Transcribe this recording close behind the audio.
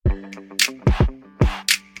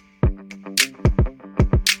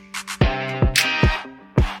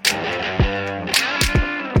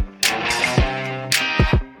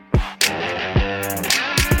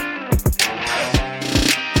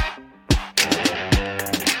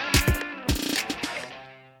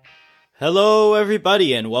Hello,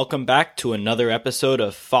 everybody, and welcome back to another episode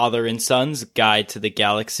of Father and Son's Guide to the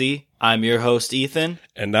Galaxy. I'm your host, Ethan.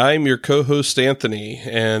 And I'm your co-host, Anthony.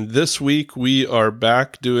 And this week we are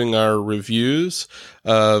back doing our reviews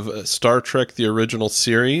of Star Trek, the original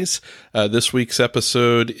series. This week's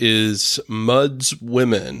episode is Mudd's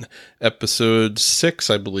Women, episode 6,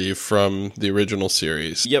 I believe, from the original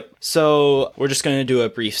series. Yep. So we're just going to do a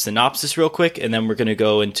brief synopsis real quick, and then we're going to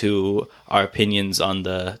go into our opinions on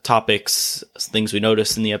the topics, things we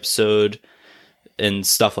noticed in the episode, and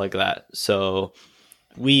stuff like that. So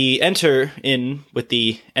we enter in with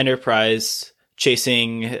the Enterprise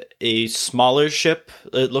chasing a smaller ship,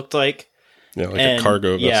 it looked like. Yeah, like a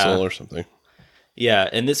cargo vessel or something. Yeah,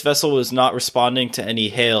 and this vessel was not responding to any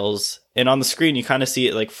hails. And on the screen, you kind of see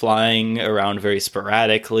it like flying around very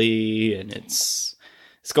sporadically, and it's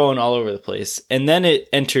going all over the place. And then it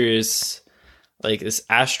enters like this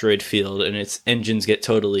asteroid field, and its engines get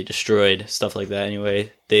totally destroyed, stuff like that.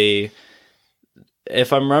 Anyway,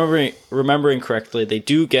 if I'm remembering correctly, they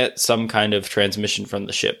do get some kind of transmission from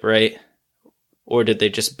the ship, right? Or did they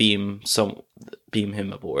just beam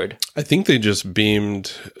him aboard? I think they just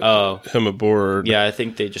beamed him aboard. Yeah, I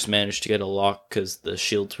think they just managed to get a lock because the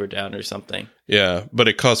shields were down or something. Yeah, but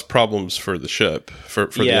it caused problems for the ship, for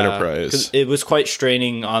the Enterprise. 'Cause it was quite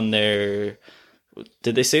straining on their...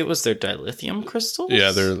 Did they say it was their dilithium crystals?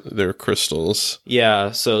 Yeah, they're crystals.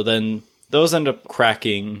 Yeah, so then those end up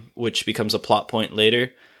cracking, which becomes a plot point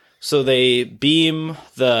later. So they beam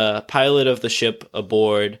the pilot of the ship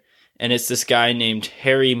aboard, and it's this guy named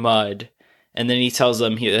Harry Mudd. And then he tells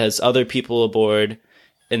them he has other people aboard,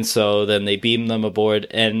 and so then they beam them aboard.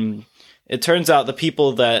 And it turns out the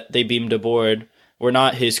people that they beamed aboard were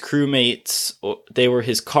not his crewmates, they were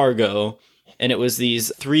his cargo. And it was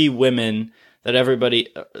these 3 women that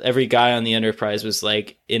every guy on the Enterprise was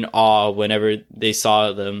like in awe whenever they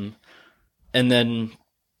saw them. And then,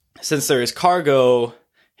 since there is cargo,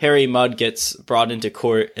 Harry Mudd gets brought into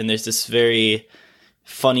court, and there's this very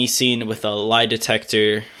funny scene with a lie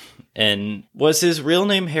detector. And was his real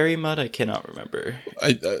name Harry Mudd? I cannot remember.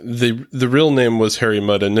 The real name was Harry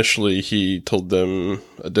Mudd. Initially, he told them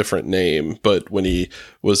a different name, but when he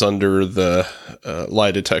was under the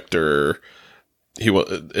lie detector,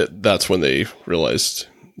 that's when they realized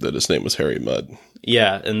that his name was Harry Mudd.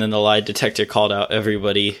 Yeah, and then the lie detector called out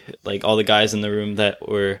everybody, like all the guys in the room that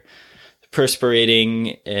were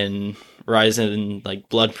perspirating and rising in like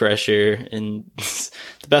blood pressure. And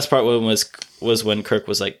the best part was when Kirk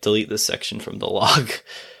was like, delete this section from the log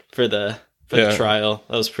for the trial.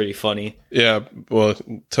 That was pretty funny. Yeah, well,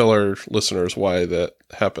 tell our listeners why that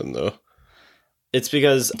happened, though. It's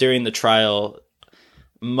because during the trial,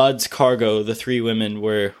 Mudd's cargo, the 3 women,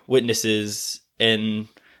 were witnesses, and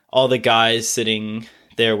all the guys sitting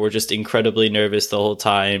there were just incredibly nervous the whole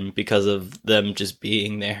time because of them just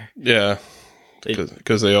being there. Yeah,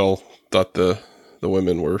 because they all thought the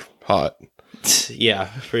women were hot. Yeah,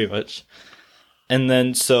 pretty much. And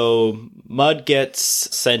then so Mudd gets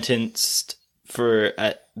sentenced for,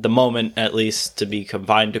 at the moment at least, to be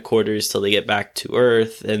confined to quarters till they get back to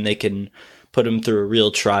Earth, and they can put him through a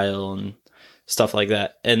real trial and stuff like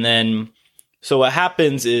that. And then, so what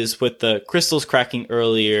happens is, with the crystals cracking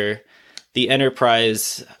earlier, the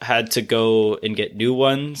Enterprise had to go and get new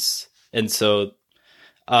ones. And so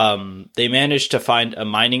they managed to find a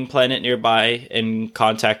mining planet nearby and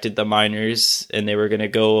contacted the miners, and they were going to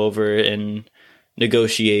go over and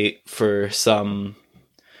negotiate for some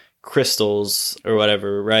crystals or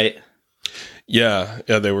whatever, right? Yeah,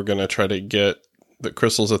 they were going to try to get the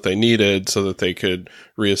crystals that they needed so that they could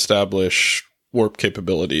reestablish warp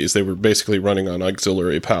capabilities. They were basically running on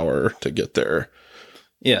auxiliary power to get there.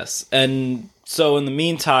 Yes, and so in the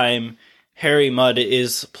meantime, Harry Mudd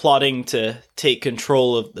is plotting to take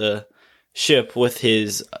control of the ship with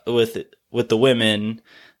the women,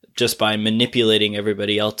 just by manipulating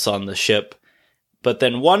everybody else on the ship. But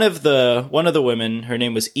then one of the women, her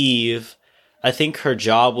name was Eve. I think her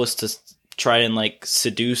job was to try and like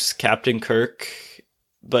seduce Captain Kirk,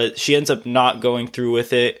 but she ends up not going through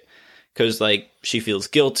with it because like she feels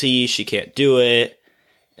guilty, she can't do it,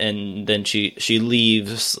 and then she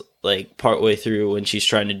leaves like partway through when she's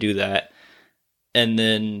trying to do that. And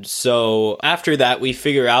then so after that, we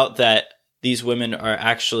figure out that these women are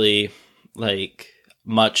actually like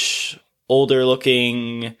much older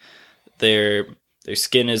looking. Their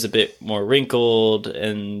skin is a bit more wrinkled,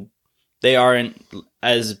 and they aren't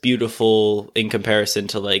as beautiful in comparison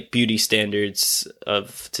to like beauty standards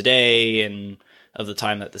of today and of the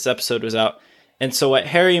time that this episode was out. And so what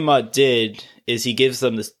Harry Mudd did is he gives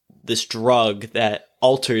them this drug that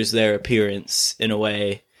alters their appearance in a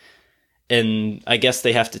way. and I guess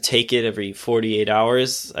they have to take it every 48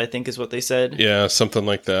 hours, I think is what they said. Yeah, something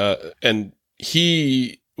like that. And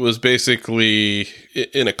he was basically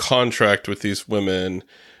in a contract with these women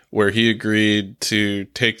where he agreed to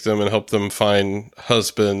take them and help them find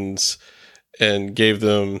husbands and gave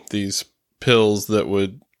them these pills that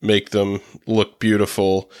would make them look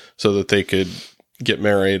beautiful so that they could get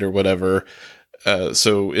married or whatever.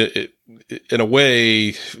 So in a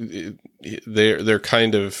way, they're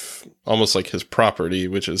kind of almost like his property,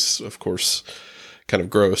 which is, of course, kind of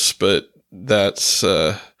gross, but that's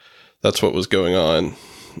what was going on.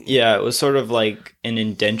 Yeah, it was sort of like an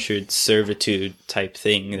indentured servitude type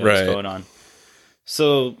thing that was going on.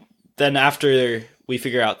 So then after we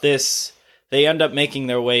figure out this, they end up making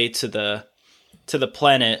their way to the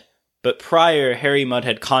planet. But prior, Harry Mudd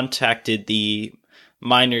had contacted the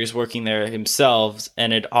miners working there himself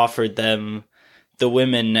and had offered them the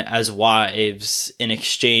women as wives in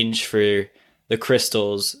exchange for the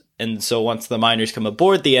crystals. And so once the miners come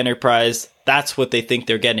aboard the Enterprise, that's what they think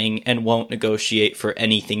they're getting and won't negotiate for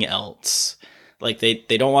anything else. Like they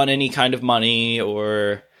don't want any kind of money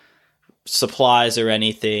or supplies or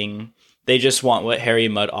anything. They just want what Harry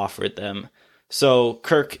Mudd offered them. So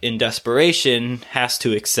Kirk, in desperation, has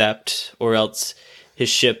to accept, or else his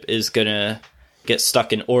ship is going to get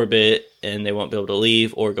stuck in orbit and they won't be able to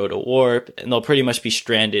leave or go to warp, and they'll pretty much be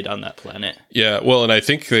stranded on that planet. Yeah, well, and I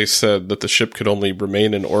think they said that the ship could only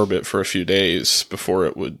remain in orbit for a few days before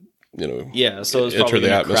it would, so it's enter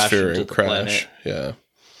the atmosphere and crash. Yeah.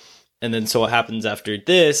 And then so what happens after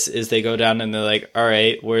this is they go down and they're like, all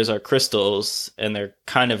right, where's our crystals? And they're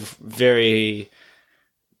kind of very,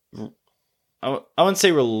 I wouldn't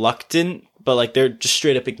say reluctant, but like they're just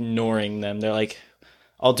straight up ignoring them. They're like,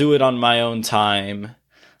 I'll do it on my own time.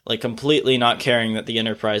 Like completely not caring that the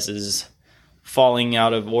Enterprise is falling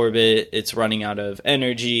out of orbit. It's running out of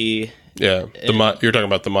energy. Yeah. You're talking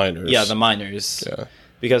about the miners. Yeah, the miners. Yeah.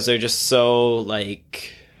 Because they're just so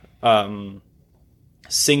like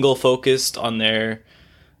single focused on their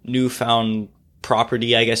newfound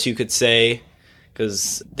property, I guess you could say,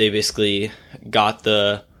 because they basically got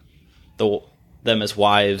them as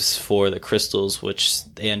wives for the crystals, which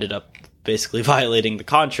they ended up basically violating the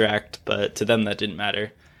contract, but to them that didn't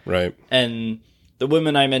matter. Right. And the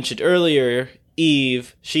woman I mentioned earlier,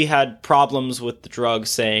 Eve, she had problems with the drug,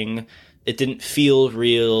 saying it didn't feel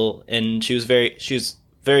real, and she was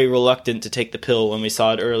very reluctant to take the pill when we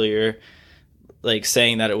saw it earlier, like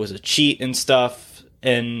saying that it was a cheat and stuff.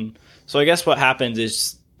 And so I guess what happened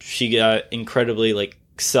is she got incredibly like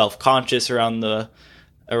self-conscious around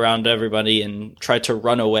everybody and tried to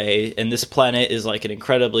run away. And this planet is like an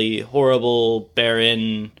incredibly horrible,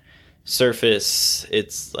 barren surface.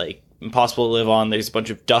 It's like impossible to live on. There's a bunch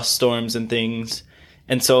of dust storms and things.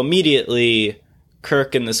 And so immediately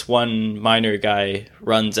Kirk and this one miner guy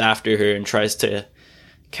runs after her and tries to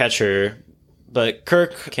catch her. But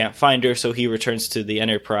Kirk can't find her, so he returns to the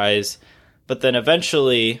Enterprise. But then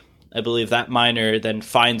eventually, I believe that miner then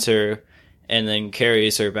finds her and then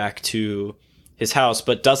carries her back to his house,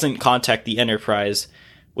 but doesn't contact the Enterprise,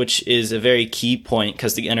 which is a very key point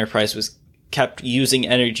because the Enterprise was kept using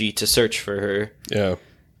energy to search for her. Yeah.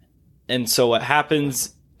 And so what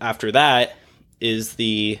happens after that is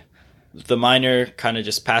the miner kind of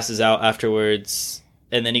just passes out afterwards,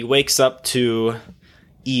 and then he wakes up to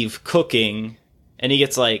Eve cooking, and he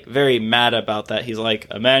gets like very mad about that. He's like,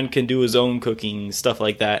 a man can do his own cooking, stuff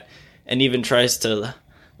like that, and even tries to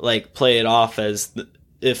like play it off as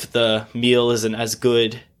if the meal isn't as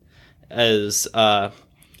good as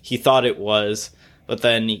he thought it was. But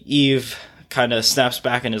then Eve kind of snaps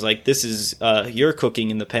back and is like, this is your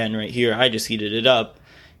cooking in the pan right here. I just heated it up.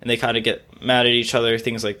 And they kind of get mad at each other,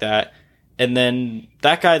 things like that. And then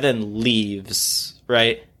that guy then leaves,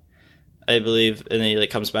 right? I believe. And then he like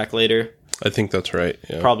comes back later. I think that's right.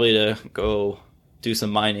 Yeah. Probably to go do some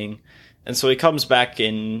mining. And so he comes back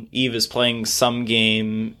and Eve is playing some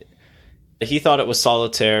game. He thought it was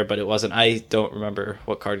solitaire, but it wasn't. I don't remember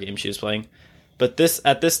what card game she was playing. But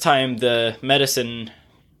at this time, the medicine,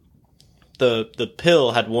 the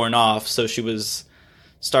pill had worn off, so she was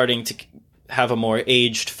starting to have a more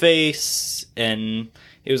aged face, and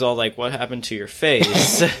he was all like, "What happened to your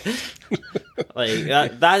face?" Like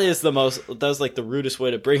that's like the rudest way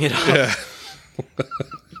to bring it up. Yeah.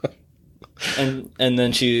 And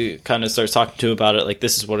then she kind of starts talking to him about it, like,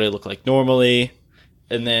 this is what I look like normally.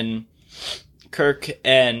 And then Kirk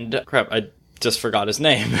and I just forgot his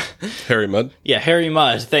name. Harry Mudd. Yeah, Harry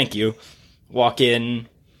Mudd, thank you. Walk in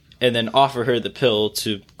and then offer her the pill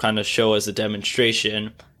to kind of show as a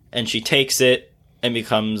demonstration. And she takes it and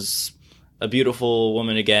becomes a beautiful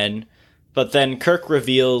woman again. But then Kirk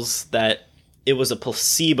reveals that it was a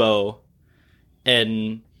placebo,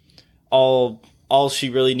 and all she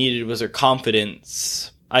really needed was her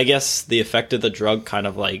confidence. I guess the effect of the drug kind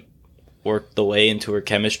of like worked the way into her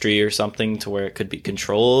chemistry or something to where it could be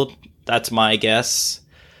controlled. That's my guess,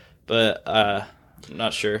 but I'm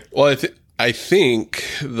not sure. Well, I think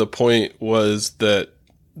the point was that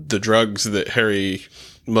the drugs that Harry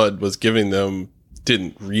Mudd was giving them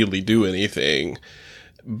didn't really do anything,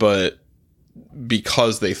 but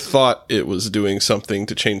because they thought it was doing something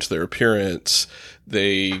to change their appearance,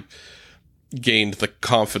 they gained the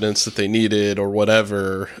confidence that they needed or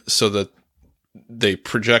whatever, so that they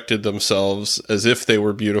projected themselves as if they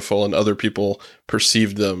were beautiful and other people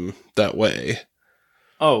perceived them that way.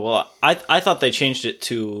 Oh, well, I thought they changed it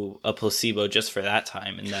to a placebo just for that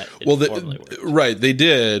time, and that it formally worked. Right, they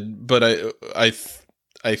did, but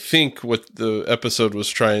I think what the episode was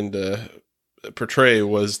trying to portray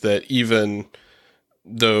was that even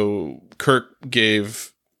though Kirk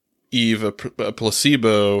gave Eve a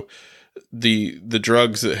placebo, the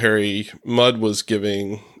drugs that Harry Mudd was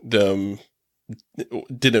giving them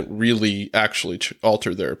didn't really actually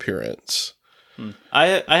alter their appearance.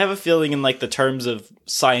 I have a feeling in like the terms of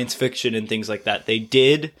science fiction and things like that, they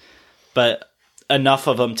did, but enough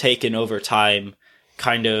of them taken over time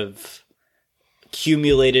kind of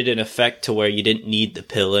accumulated an effect to where you didn't need the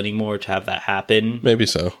pill anymore to have that happen. Maybe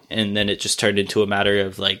so. And then it just turned into a matter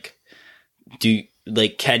of like,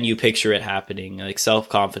 can you picture it happening? Like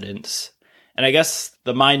self-confidence. And I guess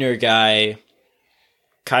the minor guy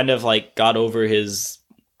kind of like got over his,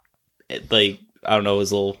 like, I don't know,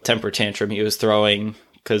 his little temper tantrum he was throwing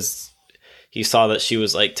because he saw that she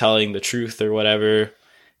was like telling the truth or whatever.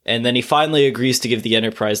 And then he finally agrees to give the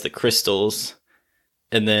Enterprise the crystals.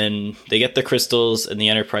 And then they get the crystals and the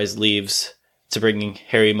Enterprise leaves to bring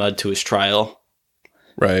Harry Mudd to his trial.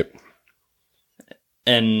 Right.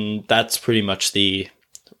 And that's pretty much the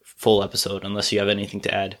full episode, unless you have anything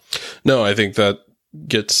to add. No, I think that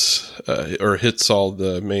gets or hits all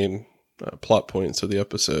the main plot points of the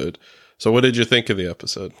episode. So what did you think of the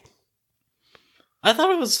episode? I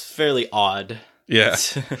thought it was fairly odd. Yeah.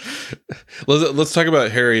 Let's talk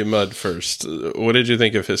about Harry Mudd first. What did you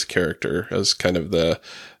think of his character as kind of the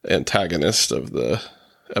antagonist of the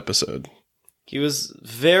episode? He was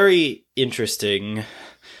very interesting.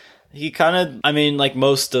 He kind of, I mean, like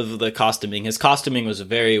most of the costuming, his costuming was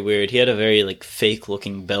very weird. He had a very like fake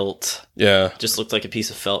looking belt. Yeah. Just looked like a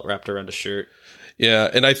piece of felt wrapped around a shirt.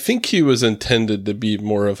 Yeah, and I think he was intended to be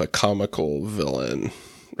more of a comical villain,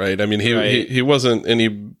 right? I mean, he wasn't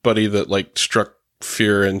anybody that like struck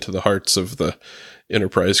fear into the hearts of the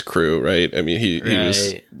Enterprise crew, right? I mean, he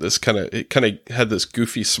was this kind of had this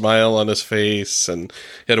goofy smile on his face, and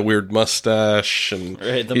he had a weird mustache, and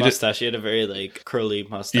the mustache. He had a very like curly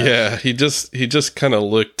mustache. Yeah, he just kind of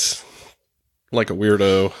looked like a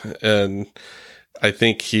weirdo, and I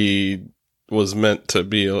think he was meant to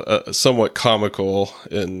be somewhat comical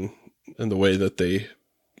in the way that the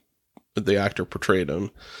actor portrayed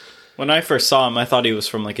him. When I first saw him, I thought he was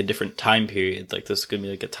from like a different time period. Like this is going to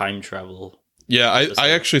be like a time travel. Yeah, I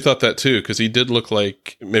actually thought that too, because he did look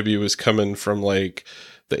like maybe he was coming from like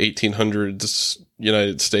the 1800s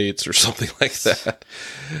United States or something like that.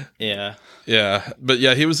 Yeah. Yeah. But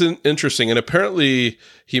yeah, he was interesting. And apparently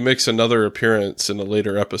he makes another appearance in a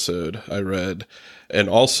later episode, I read, and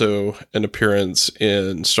also an appearance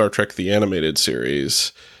in Star Trek the Animated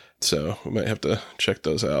Series. So we might have to check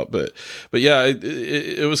those out. But yeah,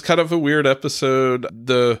 it was kind of a weird episode.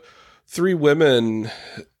 The three women,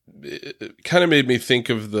 it kind of made me think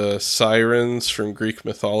of the sirens from Greek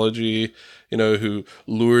mythology, you know, who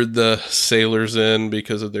lured the sailors in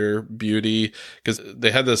because of their beauty, because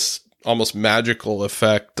they had this almost magical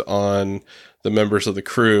effect on the members of the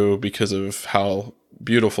crew because of how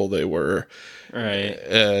beautiful they were. Right.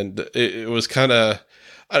 And it was kind of,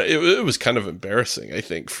 it was kind of embarrassing, I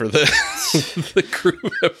think, for the the crew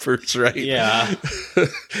members, right? Yeah.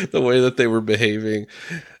 The way that they were behaving.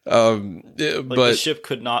 But the ship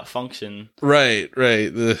could not function. Right.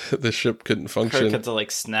 The ship couldn't function. Kirk had to like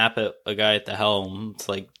snap at a guy at the helm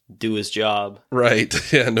to like do his job. Right.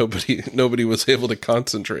 Yeah. Nobody was able to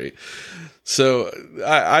concentrate. So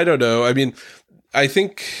I don't know. I mean, I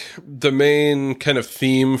think the main kind of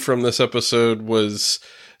theme from this episode was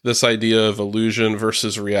this idea of illusion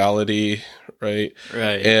versus reality, right?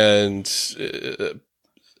 Right. And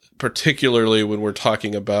particularly when we're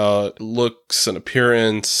talking about looks and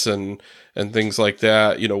appearance and things like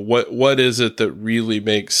that, you know, what is it that really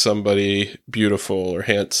makes somebody beautiful or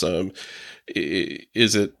handsome?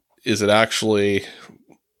 Is it actually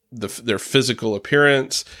their physical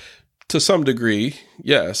appearance? To some degree,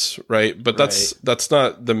 yes, right? But that's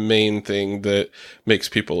not the main thing that makes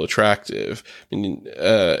people attractive. I mean,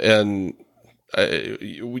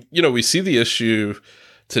 we see the issue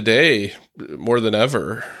today more than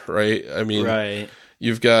ever, right? I mean,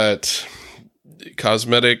 you've got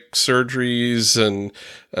cosmetic surgeries and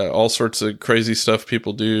all sorts of crazy stuff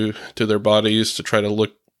people do to their bodies to try to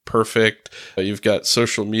look perfect. You've got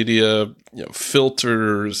social media,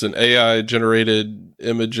 filters and AI generated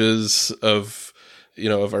images of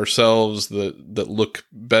ourselves that look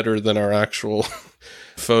better than our actual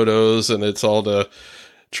photos. And it's all to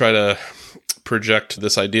try to project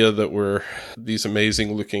this idea that we're these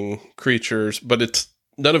amazing looking creatures, but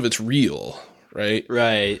none of it's real. Right.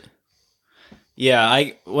 Right. Yeah.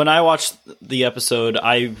 When I watched the episode,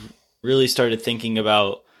 I really started thinking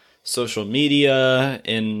about social media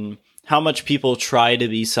and how much people try to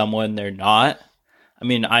be someone they're not. I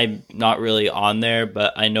mean, I'm not really on there,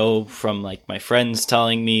 but I know from like my friends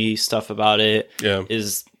telling me stuff about it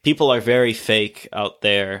is people are very fake out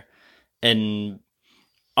there. And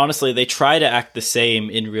honestly, they try to act the same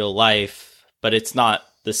in real life, but it's not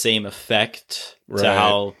the same effect to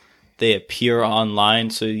how they appear online.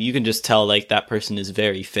 So you can just tell like that person is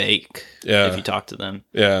very fake if you talk to them.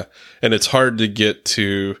 Yeah. And it's hard to get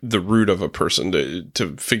to the root of a person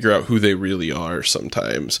to figure out who they really are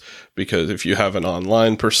sometimes, because if you have an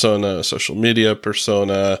online persona, a social media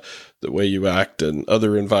persona, the way you act in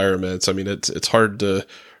other environments, I mean, it's hard to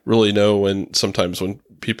really know when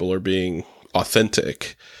people are being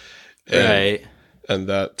authentic. Right. And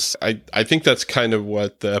that's, I think that's kind of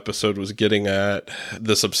what the episode was getting at,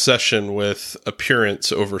 this obsession with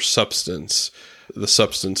appearance over substance, the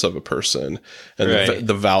substance of a person, and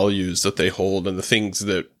the values that they hold and the things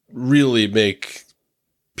that really make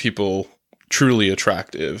people truly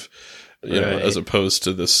attractive, you know, as opposed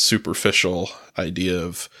to this superficial idea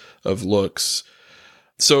of looks.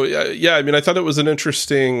 So, yeah, I mean, I thought it was an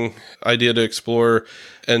interesting idea to explore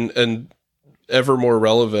and ever more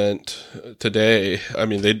relevant today. I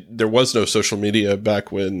mean, there was no social media back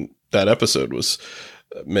when that episode was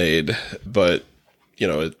made, but you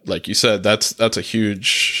know, like you said, that's a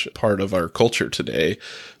huge part of our culture today.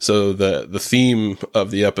 So the theme of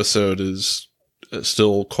the episode is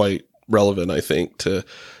still quite relevant, I think, to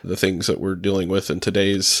the things that we're dealing with in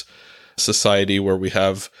today's society, where we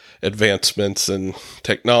have advancements in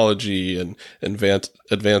technology and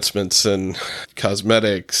advancements in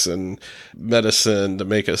cosmetics and medicine to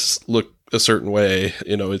make us look a certain way,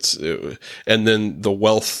 you know, and then the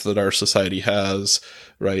wealth that our society has,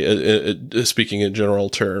 right? Speaking in general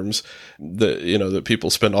terms, that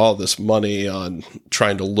people spend all this money on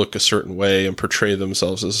trying to look a certain way and portray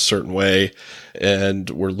themselves as a certain way,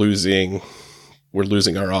 and we're losing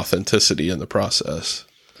our authenticity in the process.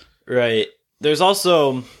 Right. There's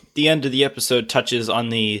also, the end of the episode touches on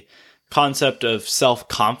the concept of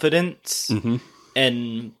self-confidence. Mm-hmm.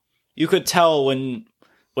 And you could tell when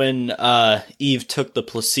Eve took the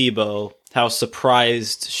placebo, how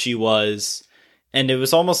surprised she was. And it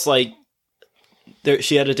was almost like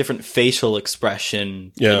she had a different facial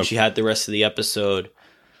expression than she had the rest of the episode.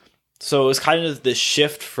 So it was kind of this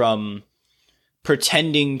shift from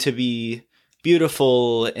pretending to be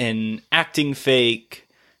beautiful and acting fake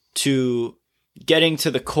to getting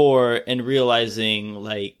to the core and realizing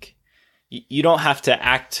like you don't have to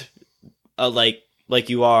act like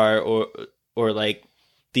you are or like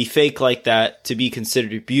be fake like that to be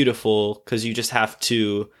considered beautiful, because you just have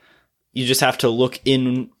to look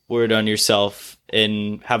inward on yourself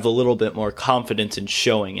and have a little bit more confidence in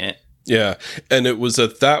showing it. Yeah. And it was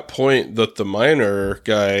at that point that the miner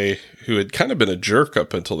guy, who had kind of been a jerk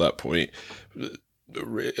up until that point,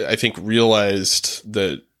 I think realized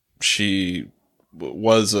that she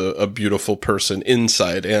was a beautiful person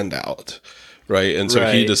inside and out, right? And so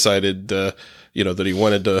he decided, that he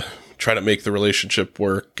wanted to try to make the relationship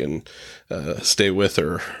work and stay with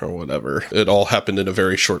her or whatever. It all happened in a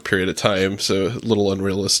very short period of time, so a little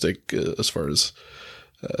unrealistic as far as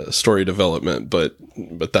story development, but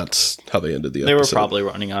that's how they ended the episode. They were probably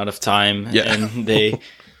running out of time, and they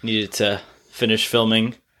needed to finish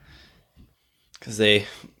filming.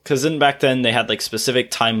 Because then back then they had like specific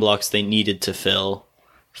time blocks they needed to fill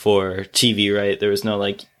for TV, right? There was no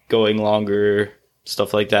like going longer,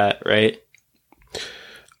 stuff like that, right?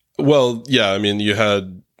 Well, yeah, I mean,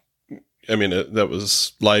 that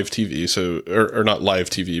was live TV, so, or not live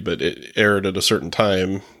TV, but it aired at a certain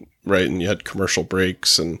time right? And you had commercial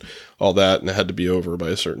breaks and all that, and it had to be over by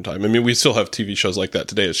a certain time. I mean, we still have TV shows like that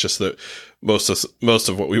today. It's just that most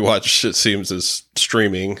of what we watch, it seems, is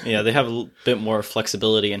streaming. Yeah, they have a bit more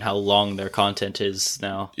flexibility in how long their content is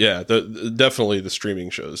now. Yeah, definitely the streaming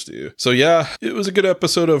shows do. So yeah, it was a good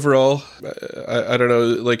episode overall. I don't know,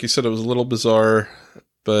 like you said, it was a little bizarre,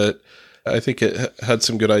 but I think it had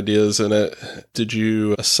some good ideas in it. Did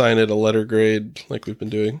you assign it a letter grade like we've been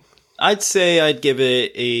doing? I'd say I'd give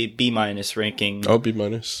it a B- ranking. Oh, B-.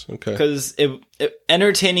 Okay. Because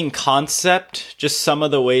entertaining concept, just some of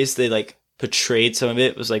the ways they like portrayed some of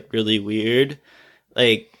it was like really weird.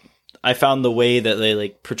 Like I found the way that they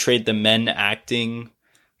like portrayed the men acting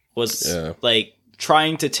was like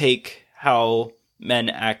trying to take how men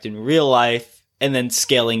act in real life and then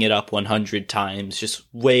scaling it up 100 times, just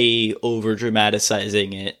way over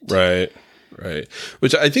dramatizing it. Right.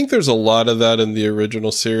 Which I think there's a lot of that in the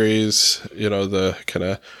original series, the kind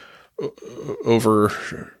of over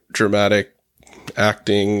dramatic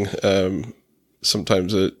acting.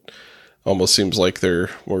 Sometimes it almost seems like they're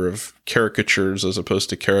more of caricatures as opposed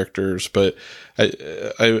to characters. But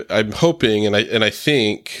I'm hoping, and I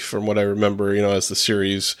think from what I remember, as the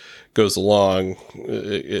series goes along,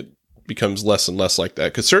 it becomes less and less like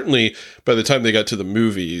that. Because certainly by the time they got to the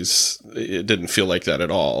movies, it didn't feel like that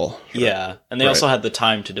at all. Yeah, and they also had the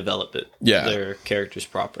time to develop their characters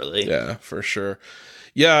properly. Yeah, for sure.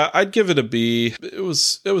 Yeah, I'd give it a B. It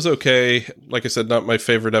was okay. Like I said, not my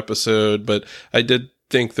favorite episode, but I did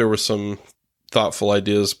think there were some thoughtful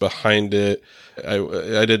ideas behind it.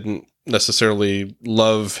 I didn't necessarily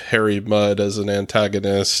love Harry Mudd as an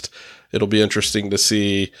antagonist. It'll be interesting to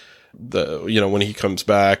see when he comes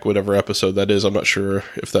back, whatever episode that is. I'm not sure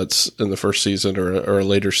if that's in the first season or a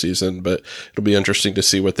later season, but it'll be interesting to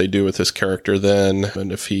see what they do with his character then,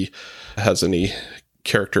 and if he has any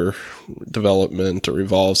character development or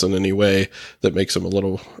evolves in any way that makes him a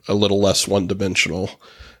little less one-dimensional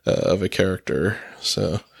of a character.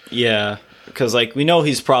 So yeah, because like we know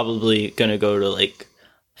he's probably gonna go to like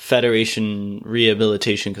Federation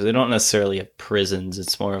rehabilitation, because they don't necessarily have prisons.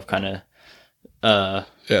 It's more of kind of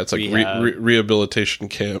it's like rehabilitation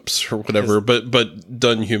camps or whatever, but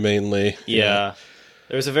done humanely. Yeah.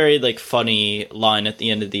 There was a very like funny line at the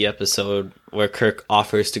end of the episode where Kirk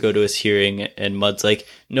offers to go to his hearing, and Mudd's like,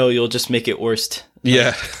 "No, you'll just make it worse."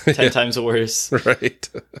 10 times worse. Right.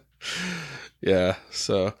 Yeah.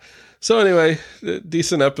 So anyway,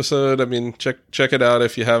 decent episode. I mean, check it out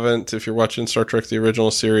if you haven't. If you're watching Star Trek: The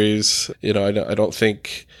Original Series, I don't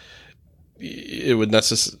think it would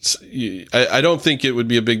I don't think it would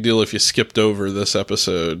be a big deal if you skipped over this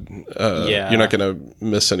episode. You're not going to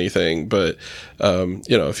miss anything, but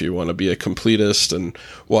if you want to be a completist and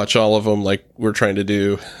watch all of them like we're trying to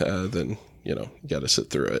do, then you got to sit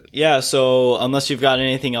through it. Yeah. So unless you've got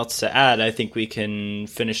anything else to add, I think we can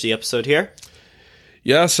finish the episode here.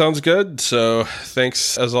 Yeah, sounds good. So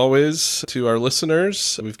thanks, as always, to our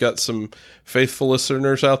listeners. We've got some faithful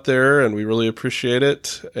listeners out there, and we really appreciate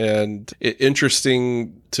it. And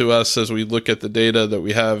interesting to us as we look at the data that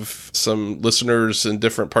we have some listeners in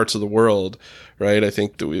different parts of the world, right? I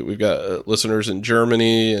think that we've got listeners in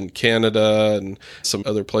Germany and Canada and some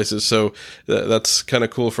other places. So that's kind of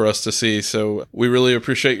cool for us to see. So we really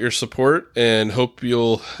appreciate your support and hope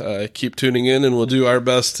you'll keep tuning in, and we'll do our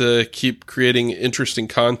best to keep creating interesting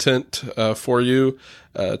content for you.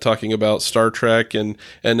 Talking about Star Trek, and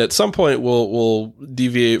at some point we'll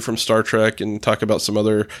deviate from Star Trek and talk about some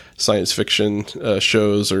other science fiction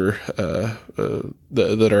shows or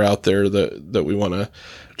that are out there that we want to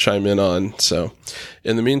chime in on. So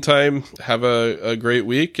in the meantime, have a great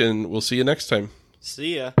week, and we'll see you next time.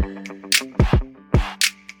 See ya.